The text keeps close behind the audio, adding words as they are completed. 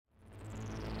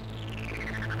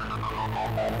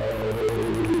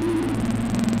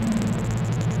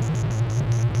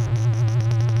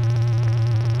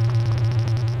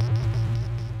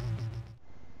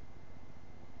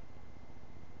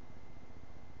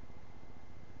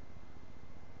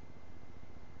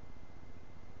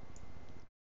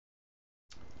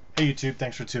Hey YouTube,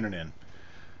 thanks for tuning in.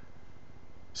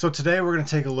 So today we're going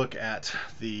to take a look at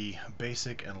the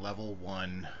basic and level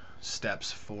 1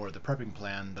 steps for the prepping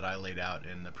plan that I laid out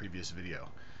in the previous video.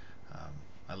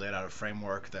 I laid out a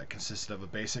framework that consisted of a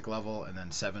basic level and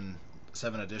then seven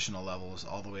additional levels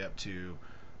all the way up to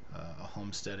a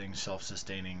homesteading,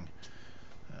 self-sustaining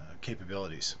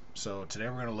capabilities. So today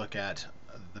we're going to look at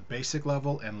the basic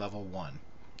level and level 1.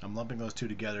 I'm lumping those two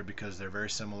together because they're very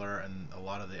similar and a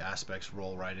lot of the aspects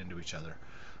roll right into each other.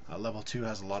 Level 2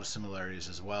 has a lot of similarities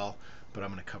as well, but I'm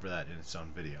going to cover that in its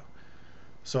own video.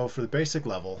 So for the basic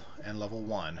level and level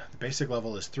 1, the basic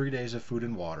level is 3 days of food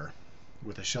and water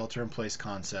with a shelter-in-place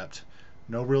concept,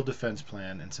 no real defense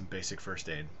plan, and some basic first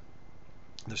aid.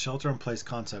 The shelter-in-place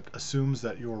concept assumes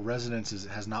that your residence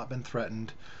has not been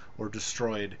threatened or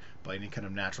destroyed by any kind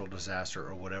of natural disaster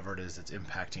or whatever it is that's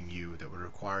impacting you that would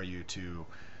require you to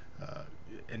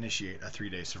initiate a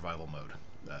 3-day survival mode.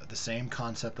 The same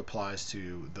concept applies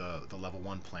to the level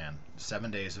 1 plan. 7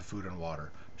 days of food and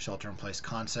water, shelter-in-place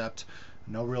concept,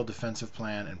 no real defensive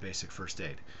plan, and basic first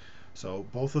aid. So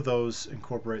both of those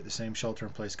incorporate the same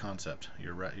shelter-in-place concept.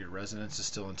 Your residence is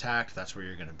still intact. That's where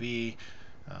you're going to be.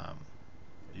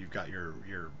 You've got your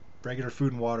regular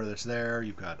food and water that's there.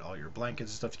 You've got all your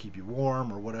blankets and stuff to keep you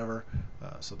warm or whatever.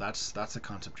 So that's the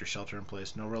concept. Your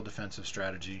shelter-in-place, no real defensive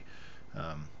strategy.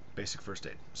 Basic first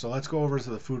aid. So let's go over to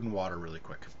the food and water really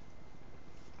quick.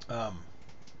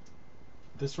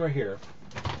 This right here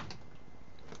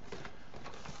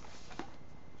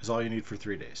is all you need for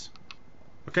 3 days.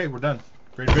 Okay, we're done.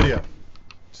 Great video.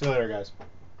 See you later, guys.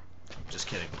 Just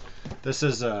kidding. This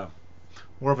is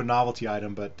more of a novelty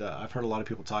item, but I've heard a lot of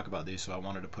people talk about these, so I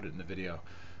wanted to put it in the video.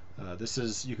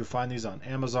 You can find these on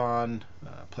Amazon,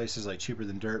 places like Cheaper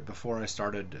Than Dirt. Before I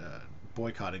started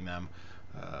boycotting them,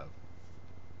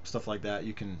 stuff like that,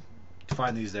 you can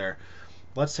find these there.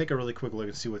 Let's take a really quick look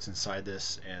and see what's inside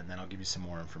this, and then I'll give you some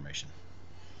more information.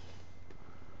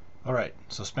 Alright,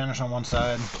 so Spanish on one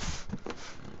side,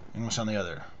 English on the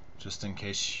other, just in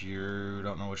case you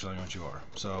don't know which language you are.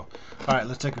 So, alright,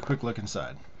 let's take a quick look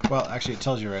inside. Well, actually it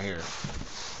tells you right here,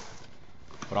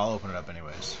 but I'll open it up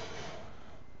anyways.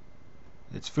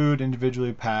 It's food,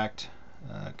 individually packed,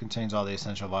 contains all the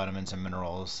essential vitamins and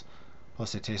minerals.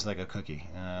 Plus, it tastes like a cookie.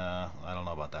 I don't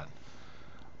know about that.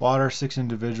 Water, 6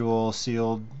 individual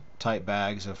sealed tight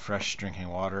bags of fresh drinking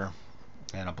water,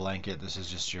 and a blanket. This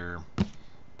is just your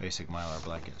basic Mylar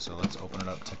blanket. So let's open it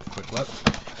up, take a quick look.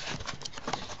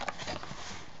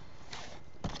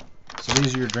 So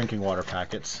these are your drinking water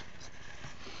packets.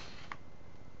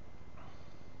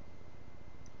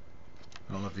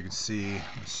 I don't know if you can see.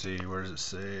 Let's see, where does it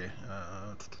say?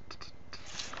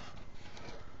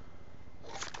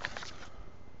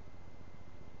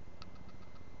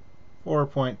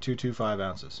 4.225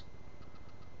 ounces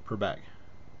per bag.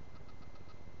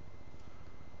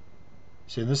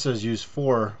 See, this says use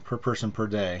 4 per person per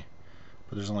day,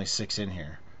 but there's only 6 in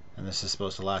here, and this is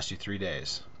supposed to last you 3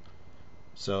 days.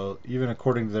 So even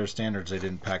according to their standards, they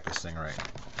didn't pack this thing right.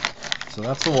 So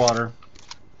that's the water.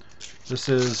 This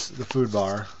is the food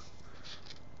bar.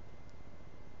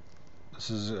 This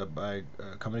is by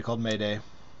a company called Mayday,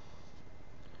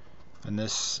 and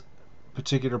this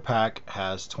particular pack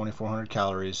has 2,400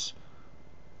 calories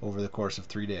over the course of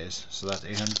 3 days, so that's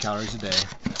 800 calories a day.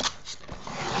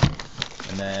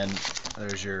 And then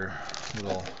there's your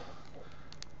little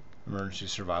emergency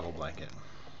survival blanket.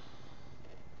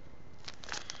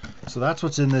 So that's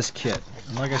what's in this kit.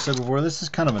 And like I said before, this is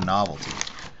kind of a novelty.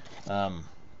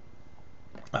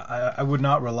 I would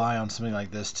not rely on something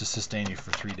like this to sustain you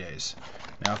for 3 days.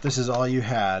 Now, if this is all you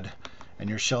had and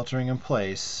you're sheltering in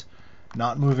place,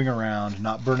 not moving around,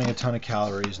 not burning a ton of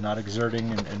calories, not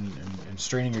exerting and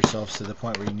straining yourselves to the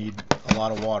point where you need a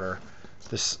lot of water,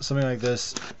 something like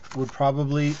this would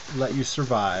probably let you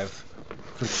survive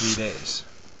for 3 days.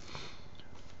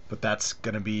 But that's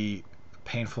going to be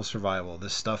painful survival.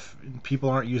 This stuff, people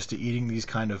aren't used to eating these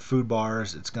kind of food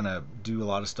bars. It's going to do a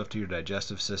lot of stuff to your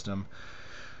digestive system.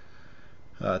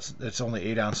 It's only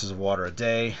 8 ounces of water a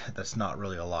day. That's not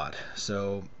really a lot.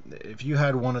 So if you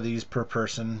had one of these per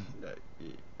person,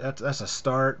 that's a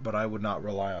start, but I would not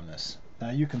rely on this.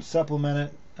 Now you can supplement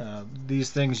it.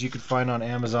 These things you can find on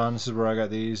Amazon. This is where I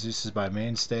got these. This is by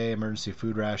Mainstay Emergency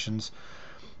Food Rations.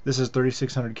 This is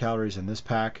 3,600 calories in this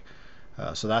pack,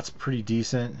 so that's pretty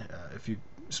decent. If you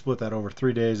split that over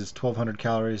 3 days, it's 1,200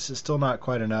 calories. It's still not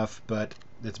quite enough, but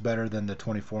it's better than the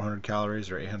 2,400 calories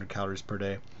or 800 calories per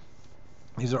day.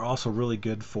 These are also really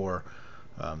good for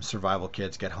survival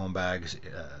kits, get home bags,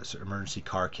 emergency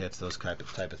car kits, those type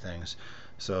of things.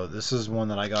 So this is one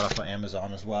that I got off of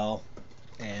Amazon as well,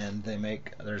 and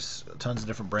there's tons of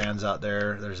different brands out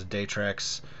there. There's a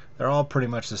Daytrex. They're all pretty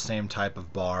much the same type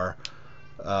of bar,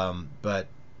 but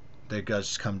they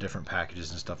just come different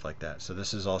packages and stuff like that. So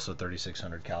this is also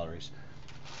 3,600 calories.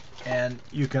 And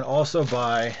you can also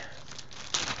buy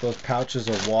those pouches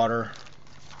of water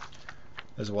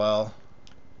as well.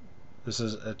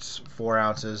 It's 4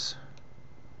 ounces,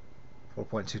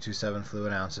 4.227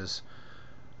 fluid ounces.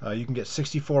 You can get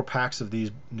 64 packs of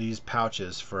these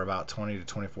pouches for about $20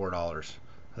 to $24.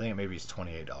 I think maybe it's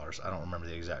 $28. I don't remember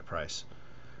the exact price.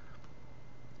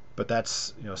 But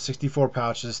that's 64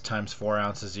 pouches times 4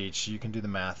 ounces each. You can do the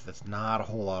math. That's not a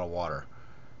whole lot of water,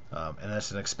 and that's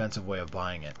an expensive way of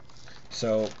buying it.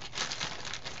 So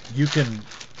you can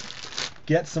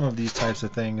get some of these types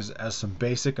of things as some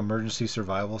basic emergency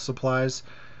survival supplies,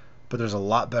 but there's a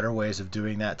lot better ways of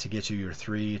doing that to get you your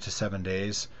 3 to 7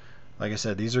 days. Like I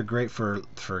said, these are great for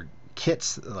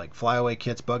kits like flyaway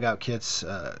kits, bug out kits,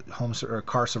 home or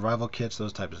car survival kits,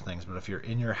 those types of things. But if you're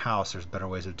in your house, there's better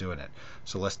ways of doing it.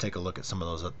 So let's take a look at some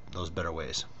of those better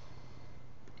ways.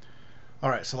 All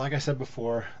right, so like I said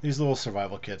before, these little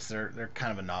survival kits, they're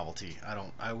kind of a novelty.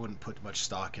 I wouldn't put much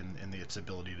stock in its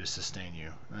ability to sustain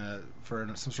you. For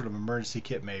some sort of emergency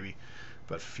kit, maybe,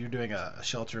 but if you're doing a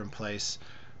shelter in place,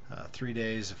 3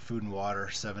 days of food and water,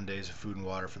 7 days of food and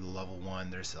water for the level 1,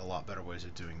 there's a lot better ways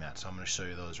of doing that. So I'm going to show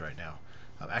you those right now.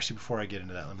 Actually, before I get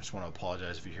into that, I just want to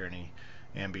apologize if you hear any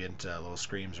ambient little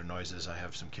screams or noises. I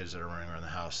have some kids that are running around the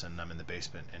house, and I'm in the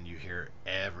basement, and you hear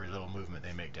every little movement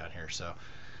they make down here. So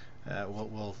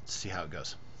we'll see how it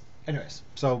goes. Anyways,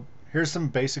 so here's some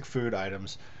basic food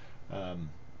items.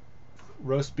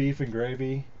 Roast beef and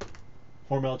gravy,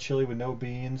 Hormel chili with no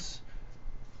beans,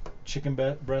 chicken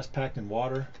breast packed in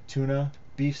water, tuna,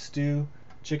 beef stew,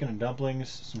 chicken and dumplings,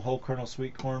 some whole kernel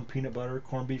sweet corn, peanut butter,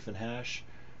 corned beef and hash,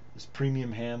 this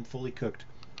premium ham fully cooked.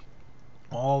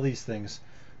 All these things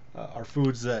are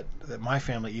foods that my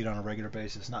family eat on a regular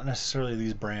basis. Not necessarily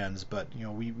these brands, but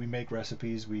we make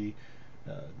recipes.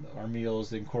 Our meals,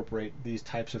 they incorporate these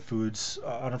types of foods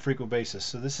on a frequent basis.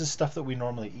 So this is stuff that we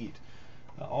normally eat.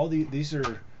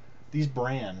 These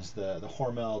brands, the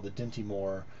Hormel, the Dinty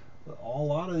Moore, a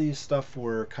lot of these stuff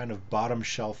were kind of bottom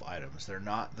shelf items. They're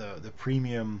not the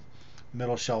premium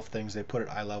middle shelf things they put at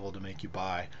eye level to make you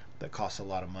buy that cost a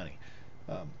lot of money.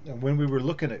 And when we were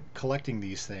looking at collecting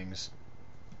these things,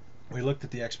 we looked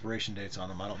at the expiration dates on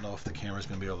them. I don't know if the camera's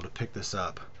going to be able to pick this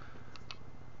up.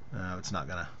 It's not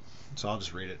gonna, so I'll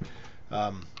just read it.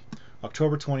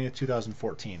 October 20th,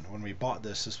 2014. When we bought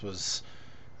this was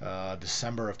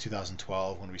December of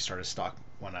 2012 when we started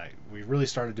we really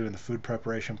started doing the food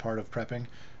preparation part of prepping.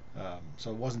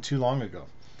 So it wasn't too long ago.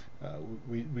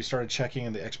 We started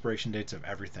checking the expiration dates of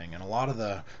everything, and a lot of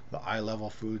the eye level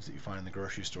foods that you find in the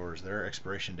grocery stores, their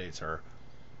expiration dates are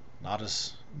not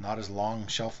as long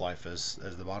shelf life as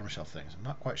the bottom shelf things. I'm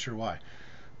not quite sure why,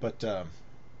 but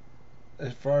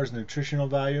as far as nutritional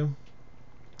value,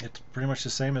 it's pretty much the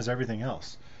same as everything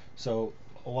else. So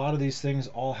a lot of these things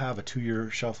all have a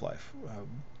 2-year shelf life.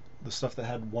 The stuff that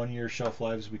had 1-year shelf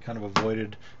lives we kind of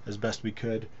avoided as best we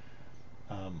could,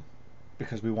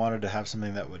 because we wanted to have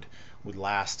something that would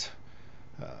last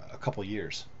a couple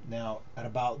years. Now at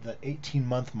about the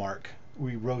 18-month mark,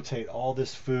 we rotate all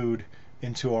this food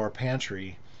into our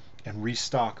pantry and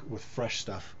restock with fresh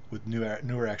stuff with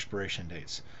newer expiration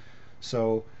dates.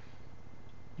 So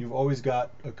you've always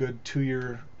got a good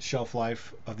 2-year shelf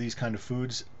life of these kind of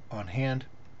foods on hand,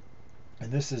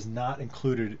 and this is not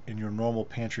included in your normal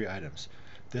pantry items.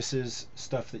 This is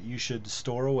stuff that you should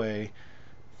store away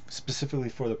specifically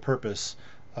for the purpose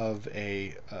of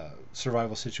a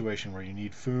survival situation where you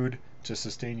need food to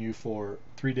sustain you for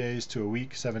 3 days to a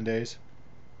week, 7 days,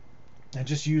 and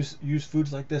just use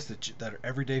foods like this that are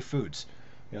everyday foods.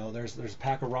 There's a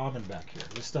pack of ramen back here.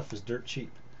 This stuff is dirt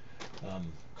cheap.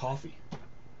 Coffee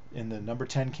in the number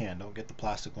 10 can. Don't get the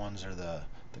plastic ones or the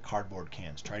cardboard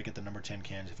cans. Try to get the number 10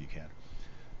 cans if you can.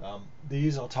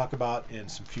 These I'll talk about in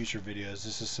some future videos.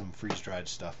 This is some freeze-dried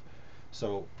stuff.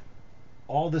 So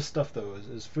all this stuff though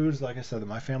is foods, like I said, that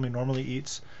my family normally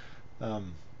eats.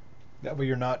 That way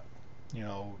you're not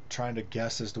trying to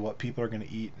guess as to what people are going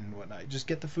to eat and whatnot. Just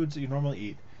get the foods that you normally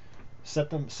eat,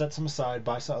 set some aside,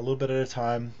 buy a little bit at a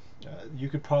time. You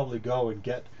could probably go and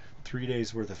get 3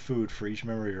 days worth of food for each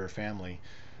member of your family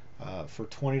for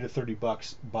 $20 to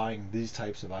 $30 buying these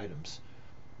types of items.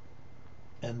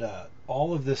 And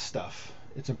all of this stuff,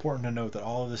 it's important to note that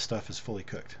all of this stuff is fully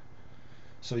cooked.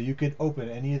 So you could open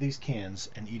any of these cans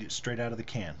and eat it straight out of the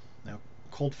can. Now,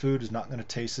 cold food is not going to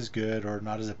taste as good or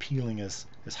not as appealing as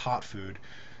hot food,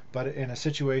 but in a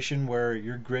situation where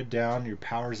you're grid down, your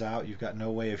power's out, you've got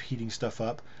no way of heating stuff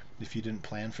up, if you didn't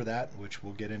plan for that, which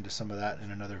we'll get into some of that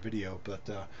in another video, but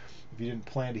if you didn't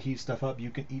plan to heat stuff up, you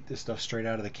can eat this stuff straight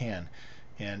out of the can,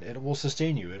 and it will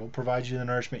sustain you. It'll provide you the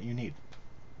nourishment you need.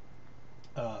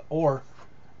 Or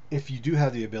if you do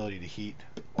have the ability to heat,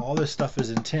 all this stuff is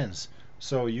in tins.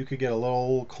 So you could get a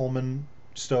little Coleman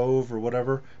stove or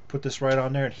whatever, put this right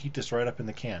on there and heat this right up in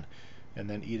the can, and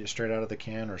then eat it straight out of the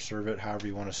can or serve it however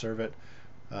you want to serve it.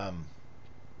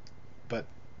 But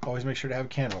always make sure to have a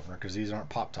can opener because these aren't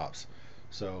pop tops.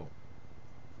 So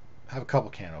have a couple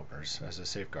can openers as a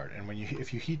safeguard. And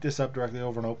if you heat this up directly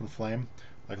over an open flame,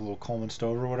 like a little Coleman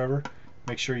stove or whatever,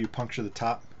 make sure you puncture the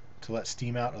top to let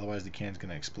steam out, otherwise the can's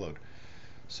going to explode.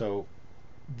 So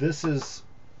this is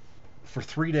for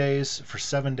 3 days, for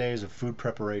 7 days of food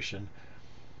preparation.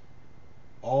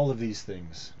 All of these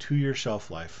things, 2-year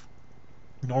shelf life.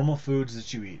 Normal foods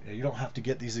that you eat. You don't have to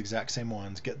get these exact same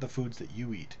ones. Get the foods that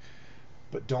you eat.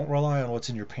 But don't rely on what's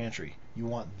in your pantry. You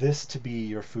want this to be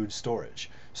your food storage.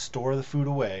 Store the food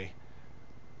away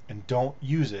and don't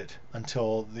use it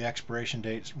until the expiration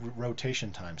date,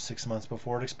 rotation time, 6 months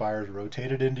before it expires.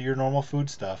 Rotate it into your normal food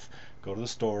stuff. Go to the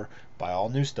store, buy all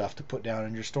new stuff to put down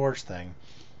in your storage thing,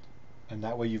 and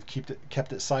that way you've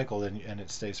kept it cycled and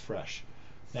it stays fresh.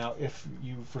 Now, if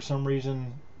you for some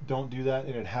reason don't do that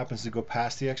and it happens to go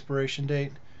past the expiration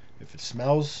date, if it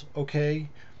smells okay,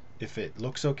 if it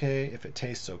looks okay, if it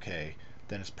tastes okay,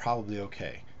 then it's probably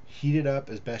okay. Heat it up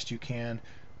as best you can.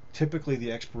 Typically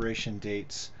the expiration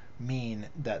dates mean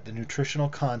that the nutritional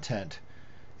content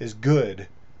is good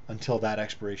until that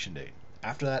expiration date.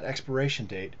 After that expiration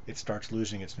date, it starts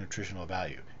losing its nutritional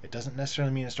value. It doesn't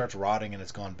necessarily mean it starts rotting and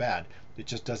it's gone bad. It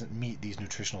just doesn't meet these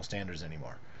nutritional standards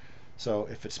anymore. So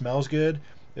if it smells good,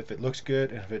 if it looks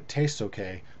good, and if it tastes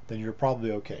okay, then you're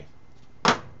probably okay.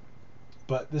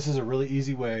 But this is a really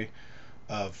easy way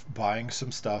of buying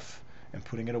some stuff and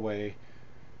putting it away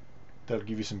that'll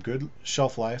give you some good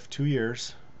shelf life, 2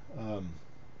 years,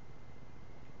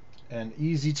 and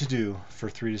easy to do for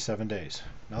 3 to 7 days.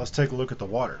 Now let's take a look at the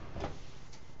water.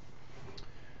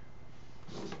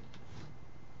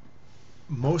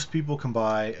 Most people can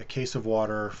buy a case of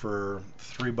water for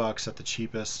 $3 at the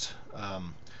cheapest.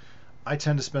 I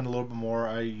tend to spend a little bit more.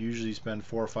 I usually spend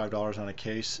 $4 or $5 on a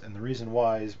case, and the reason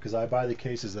why is because I buy the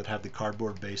cases that have the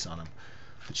cardboard base on them.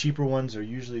 The cheaper ones are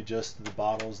usually just the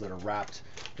bottles that are wrapped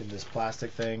in this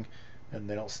plastic thing, and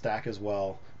they don't stack as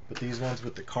well. But these ones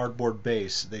with the cardboard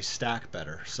base, they stack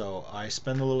better. So I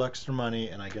spend a little extra money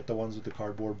and I get the ones with the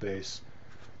cardboard base.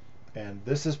 And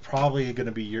this is probably going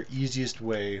to be your easiest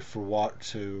way for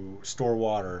to store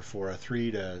water for a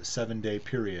 3 to 7 day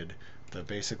period, the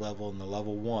basic level and the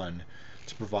level 1,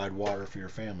 to provide water for your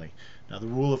family. Now the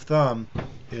rule of thumb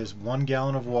is 1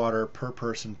 gallon of water per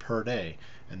person per day,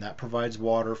 and that provides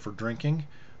water for drinking,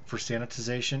 for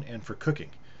sanitization, and for cooking.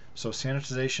 So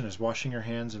sanitization is washing your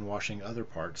hands and washing other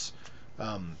parts.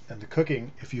 And the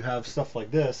cooking, if you have stuff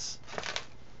like this,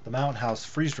 the Mountain House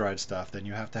freeze-dried stuff, then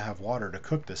you have to have water to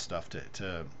cook this stuff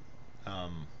to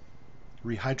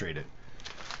rehydrate it.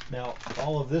 Now,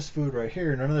 all of this food right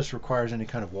here, none of this requires any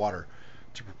kind of water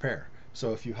to prepare.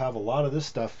 So if you have a lot of this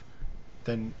stuff,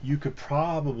 then you could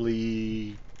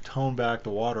probably tone back the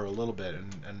water a little bit.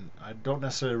 And I don't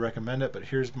necessarily recommend it, but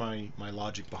here's my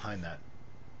logic behind that.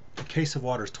 A case of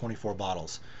water is 24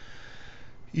 bottles.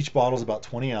 Each bottle is about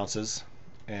 20 ounces,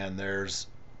 and there's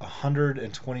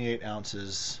 128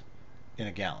 ounces in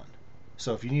a gallon.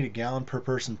 So if you need a gallon per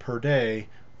person per day,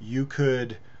 you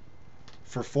could,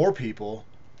 for 4 people,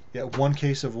 get 1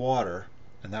 case of water,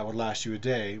 and that would last you a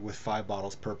day with 5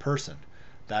 bottles per person.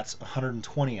 That's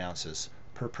 120 ounces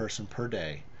per person per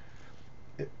day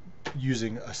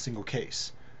using a single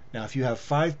case. Now if you have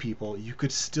 5 people, you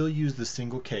could still use the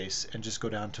single case and just go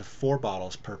down to 4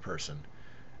 bottles per person.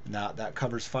 Now that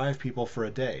covers 5 people for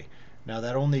a day. Now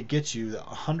that only gets you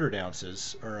 100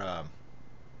 ounces, or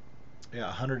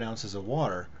 100 ounces of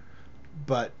water,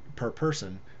 but per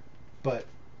person. But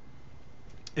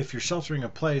if you're sheltering in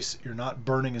place, you're not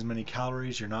burning as many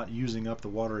calories, you're not using up the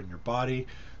water in your body.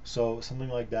 So something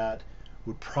like that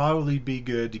would probably be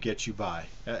good to get you by.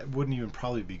 It wouldn't even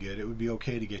probably be good, it would be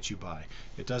okay to get you by.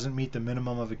 It doesn't meet the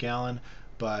minimum of a gallon,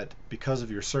 but because of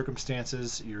your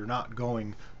circumstances, you're not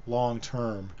going long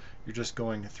term, you're just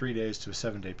going 3 days to a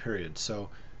 7 day period. So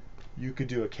you could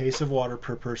do a case of water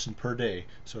per person per day.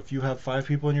 So if you have 5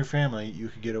 people in your family, you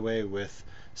could get away with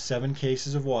 7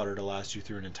 cases of water to last you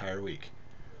through an entire week.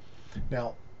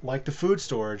 Now, like the food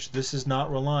storage, this is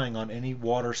not relying on any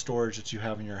water storage that you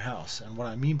have in your house. And what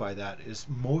I mean by that is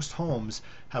most homes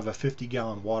have a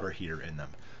 50-gallon water heater in them.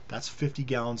 That's 50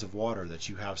 gallons of water that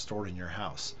you have stored in your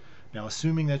house. Now,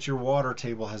 assuming that your water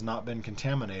table has not been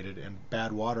contaminated and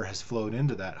bad water has flowed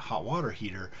into that hot water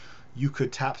heater, you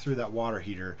could tap through that water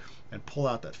heater and pull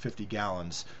out that 50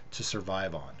 gallons to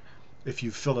survive on. If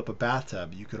you fill up a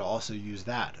bathtub, you could also use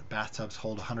that. Bathtubs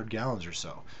hold 100 gallons or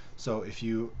so. So if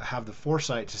you have the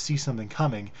foresight to see something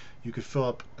coming, you could fill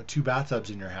up 2 bathtubs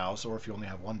in your house, or if you only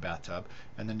have 1 bathtub,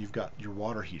 and then you've got your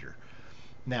water heater.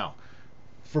 Now,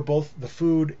 for both the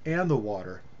food and the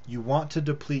water, you want to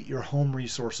deplete your home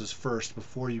resources first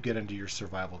before you get into your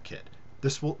survival kit.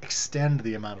 This will extend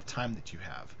the amount of time that you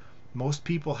have. Most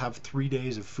people have 3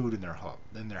 days of food in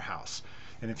their house.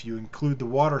 And if you include the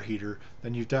water heater,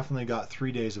 then you've definitely got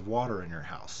 3 days of water in your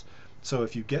house. So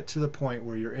if you get to the point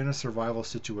where you're in a survival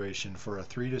situation for a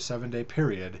 3 to 7 day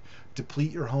period,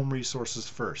 deplete your home resources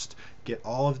first. Get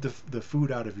all of the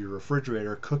food out of your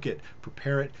refrigerator, cook it,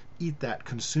 prepare it, eat that,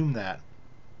 consume that,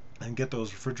 and get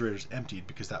those refrigerators emptied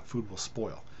because that food will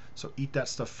spoil. So eat that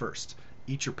stuff first.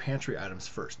 Eat your pantry items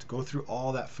first. Go through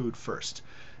all that food first.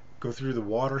 Go through the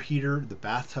water heater, the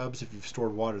bathtubs, if you've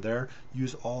stored water there,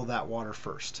 use all that water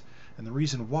first. And the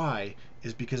reason why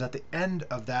is because at the end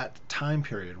of that time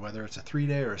period, whether it's a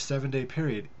 3-day or a 7-day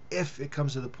period, if it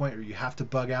comes to the point where you have to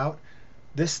bug out,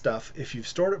 this stuff, if you've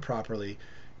stored it properly,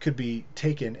 could be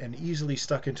taken and easily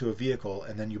stuck into a vehicle,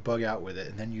 and then you bug out with it,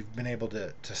 and then you've been able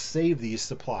to save these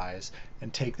supplies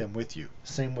and take them with you.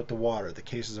 Same with the water. The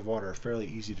cases of water are fairly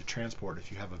easy to transport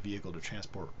if you have a vehicle to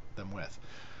transport them with.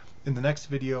 In the next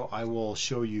video, I will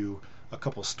show you a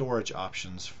couple storage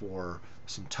options for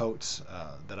some totes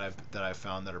that I've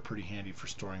found that are pretty handy for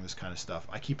storing this kind of stuff.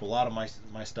 I keep a lot of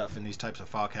my stuff in these types of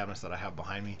file cabinets that I have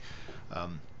behind me.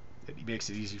 It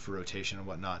makes it easy for rotation and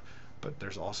whatnot. But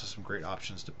there's also some great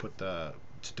options to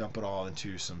dump it all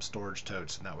into some storage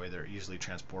totes, and that way they're easily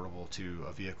transportable to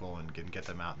a vehicle and get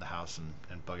them out in the house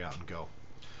and bug out and go.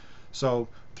 So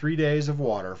 3 days of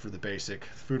water for the basic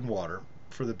food and water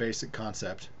for the basic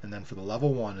concept, and then for the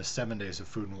level 1 is 7 days of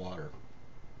food and water.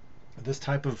 This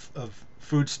type of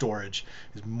food storage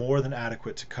is more than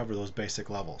adequate to cover those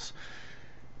basic levels.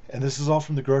 And this is all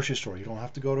from the grocery store. You don't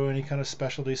have to go to any kind of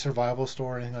specialty survival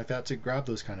store or anything like that to grab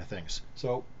those kind of things.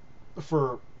 So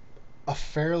for a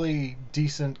fairly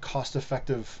decent,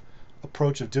 cost-effective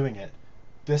approach of doing it,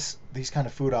 these kind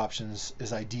of food options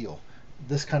is ideal.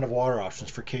 This kind of water options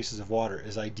for cases of water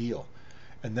is ideal.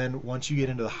 And then once you get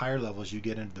into the higher levels, you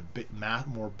get into the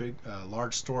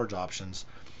large storage options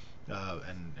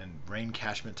and rain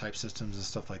catchment type systems and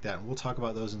stuff like that. And we'll talk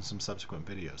about those in some subsequent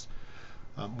videos.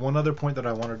 One other point that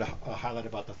I wanted to highlight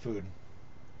about the food: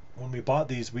 when we bought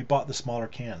these, we bought the smaller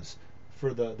cans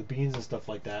for the beans and stuff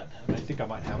like that. And I think I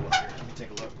might have one here. Let me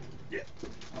take a look. Yeah.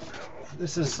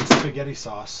 This is spaghetti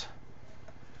sauce,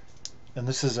 and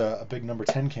this is a big number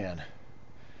 10 can.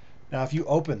 Now, if you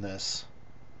open this,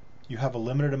 you have a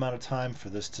limited amount of time for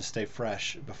this to stay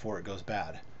fresh before it goes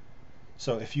bad.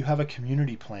 So if you have a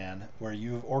community plan where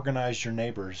you've organized your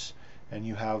neighbors and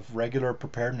you have regular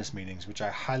preparedness meetings, which I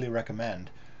highly recommend,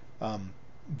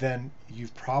 then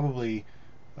you've probably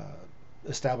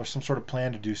established some sort of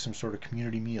plan to do some sort of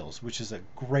community meals, which is a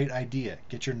great idea.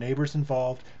 Get your neighbors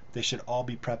involved. They should all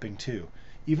be prepping too,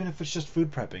 even if it's just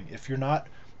food prepping. If you're not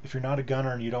a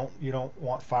gunner and you don't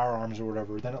want firearms or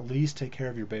whatever, then at least take care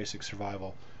of your basic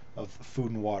survival of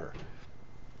food and water.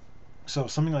 So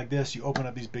something like this, you open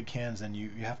up these big cans, and you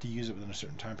have to use it within a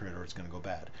certain time period or it's going to go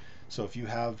bad. So if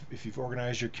you've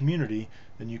organized your community,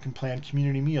 then you can plan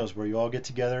community meals where you all get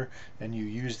together and you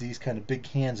use these kind of big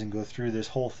cans and go through this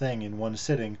whole thing in one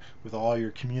sitting with all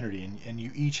your community, and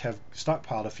you each have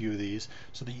stockpiled a few of these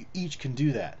so that you each can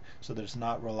do that, so that it's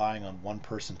not relying on one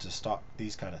person to stock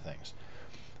these kind of things.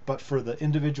 But for the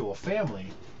individual family,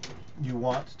 you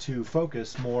want to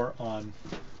focus more on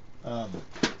the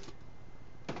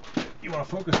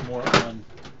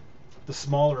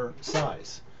smaller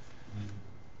size.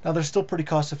 Now they're still pretty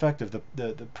cost effective.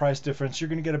 The price difference, you're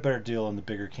going to get a better deal on the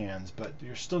bigger cans, but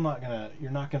you're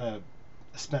not gonna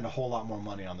spend a whole lot more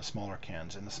money on the smaller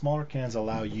cans. And the smaller cans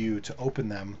allow you to open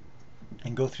them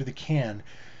and go through the can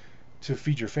to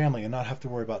feed your family and not have to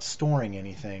worry about storing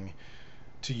anything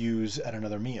to use at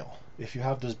another meal. If you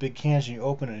have those big cans and you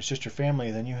open it and it's just your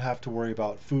family, then you have to worry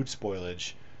about food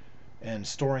spoilage and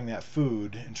storing that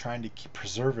food and trying to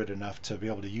preserve it enough to be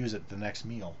able to use it the next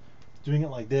meal. Doing it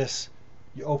like this,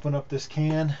 you open up this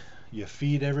can, you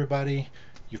feed everybody,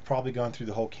 you've probably gone through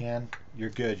the whole can, you're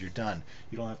good, you're done.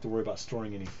 You don't have to worry about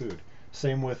storing any food.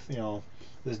 Same with, you know,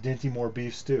 this Dinty Moore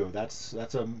beef stew. That's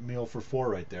a meal for 4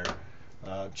 right there.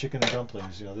 Chicken and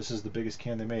dumplings, you know, this is the biggest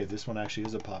can they made. This one actually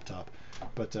is a pop top,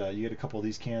 but you get a couple of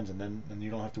these cans, and you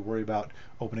don't have to worry about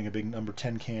opening a big number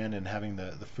 10 can and having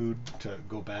the food to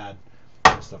go bad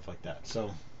and stuff like that.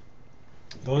 So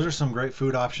those are some great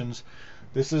food options.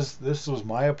 This was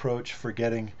my approach for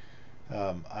getting.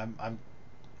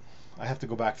 I have to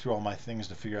go back through all my things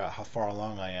to figure out how far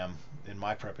along I am in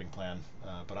my prepping plan,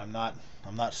 but I'm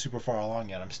not super far along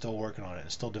yet. I'm still working on it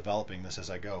and still developing this as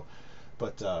I go.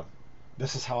 But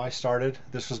this is how I started.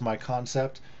 This was my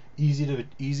concept. Easy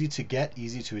to get,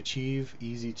 easy to achieve,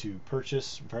 easy to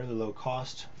purchase, fairly low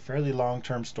cost, fairly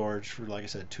long-term storage for, like I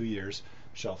said, 2 years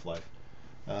shelf life.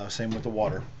 Same with the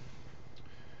water.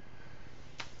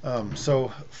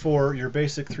 So for your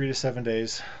basic 3 to 7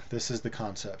 days, this is the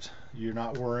concept. You're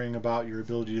not worrying about your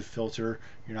ability to filter.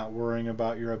 You're not worrying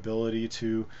about your ability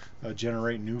to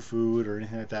generate new food or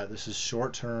anything like that. This is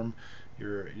short term.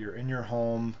 You're in your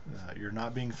home. You're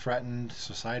not being threatened.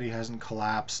 Society hasn't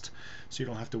collapsed, so you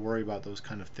don't have to worry about those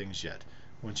kind of things yet.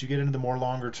 Once you get into the more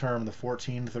longer term, the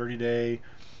 14, 30 day,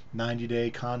 90 day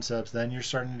concepts, then you're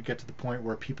starting to get to the point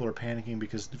where people are panicking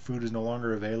because the food is no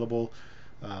longer available.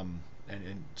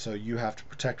 And so you have to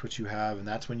protect what you have, and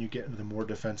that's when you get into the more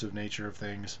defensive nature of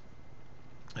things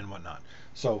and whatnot.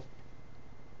 So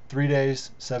 3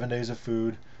 days, 7 days of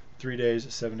food, 3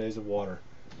 days, 7 days of water.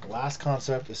 The last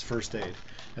concept is first aid,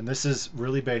 and this is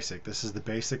really basic. This is the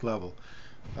basic level.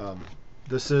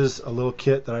 This is a little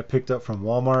kit that I picked up from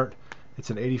Walmart.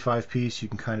 It's an 85 piece. You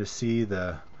can kind of see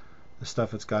the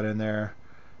stuff it's got in there.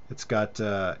 It's got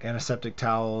antiseptic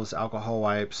towels, alcohol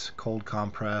wipes, cold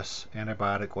compress,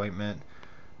 antibiotic ointment,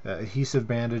 adhesive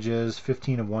bandages,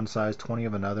 15 of one size, 20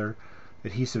 of another,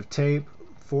 adhesive tape,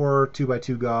 4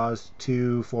 2x2 gauze,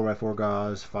 2 4x4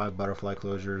 gauze, 5 butterfly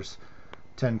closures,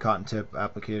 10 cotton tip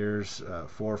applicators,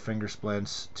 4 finger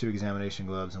splints, 2 examination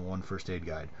gloves, and 1 first aid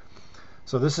guide.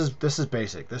 So this is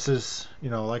basic. This is, you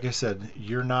know, like I said,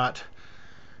 you're not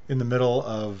in the middle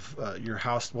of your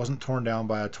house wasn't torn down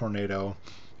by a tornado.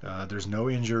 There's no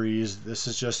injuries. This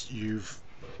is just the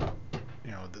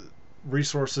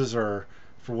resources are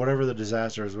for whatever the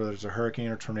disaster is, whether it's a hurricane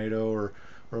or tornado or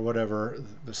whatever.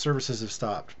 The services have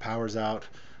stopped. Power's out,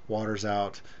 water's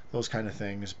out, those kind of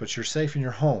things. But you're safe in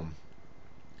your home.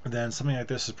 Then something like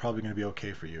this is probably going to be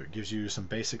okay for you. It gives you some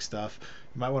basic stuff.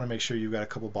 You might want to make sure you've got a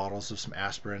couple bottles of some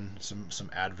aspirin,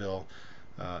 some Advil,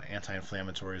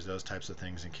 anti-inflammatories, those types of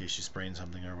things in case you sprain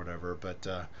something or whatever.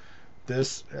 But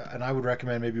this, and I would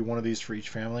recommend maybe one of these for each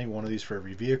family, one of these for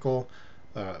every vehicle,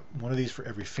 one of these for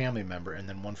every family member, and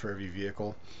then one for every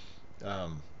vehicle.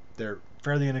 They're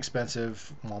fairly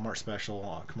inexpensive, Walmart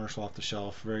special, commercial off the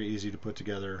shelf, very easy to put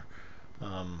together,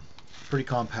 pretty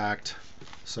compact,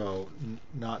 so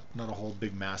not a whole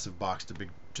big massive box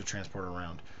to transport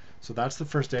around. So that's the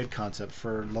first aid concept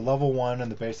for the level 1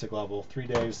 and the basic level. 3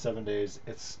 days, 7 days.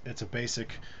 It's a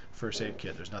basic first aid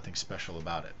kit. There's nothing special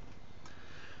about it.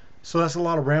 So that's a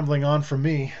lot of rambling on from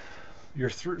me. Your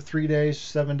 3 days,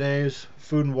 7 days,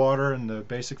 food and water, and the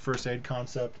basic first aid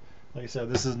concept. Like I said,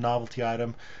 this is a novelty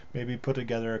item. Maybe put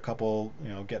together a couple,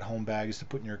 get home bags to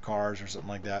put in your cars or something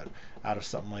like that out of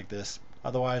something like this.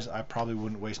 Otherwise, I probably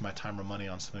wouldn't waste my time or money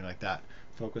on something like that.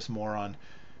 Focus more on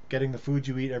getting the food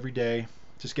you eat every day.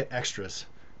 Just get extras.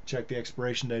 Check the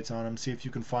expiration dates on them. See if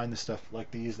you can find the stuff like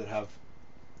these that have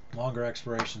longer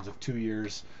expirations of 2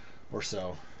 years or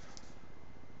so.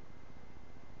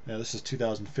 Now this is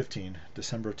 2015,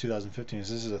 December of 2015.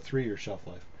 So this is a 3-year shelf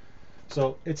life.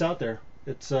 So it's out there.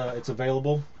 It's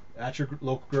available at your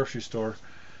local grocery store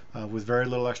with very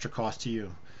little extra cost to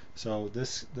you. So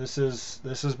this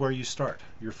is where you start.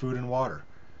 Your food and water.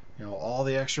 All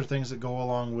the extra things that go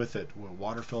along with it.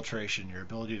 Water filtration, your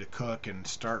ability to cook and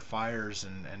start fires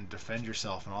and defend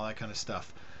yourself and all that kind of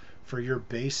stuff. For your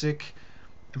basic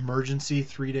emergency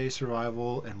 3-day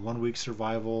survival and 1-week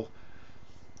survival,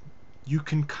 you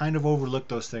can kind of overlook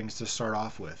those things to start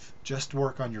off with. Just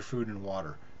work on your food and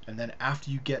water. And then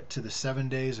after you get to the 7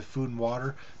 days of food and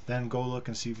water, then go look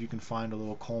and see if you can find a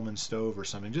little Coleman stove or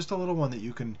something. Just a little one that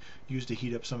you can use to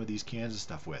heat up some of these cans and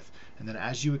stuff with. And then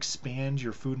as you expand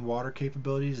your food and water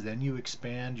capabilities, then you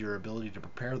expand your ability to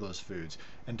prepare those foods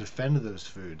and defend those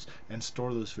foods and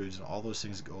store those foods and all those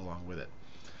things that go along with it.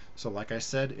 So like I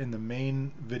said in the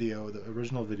main video, the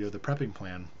original video, the prepping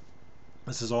plan,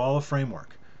 this is all a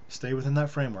framework. Stay within that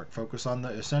framework. Focus on the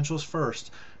essentials first,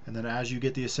 and then as you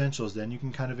get the essentials, then you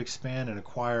can kind of expand and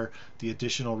acquire the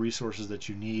additional resources that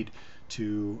you need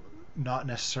to not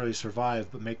necessarily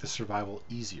survive, but make the survival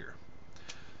easier.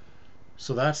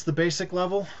 So that's the basic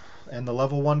level and the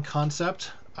level 1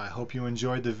 concept. I hope you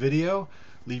enjoyed the video.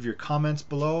 Leave your comments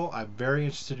below. I'm very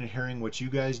interested in hearing what you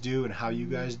guys do and how you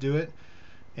guys do it.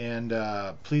 And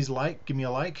please give me a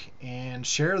like, and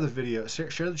share the video,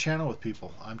 share the channel with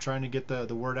people. I'm trying to get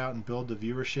the word out and build the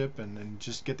viewership and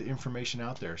just get the information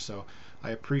out there. So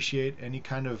I appreciate any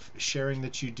kind of sharing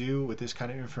that you do with this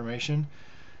kind of information.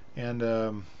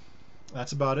 And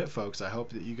that's about it, folks. I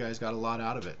hope that you guys got a lot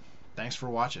out of it. Thanks for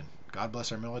watching. God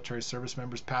bless our military service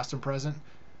members, past and present.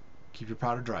 Keep your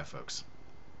powder dry, folks.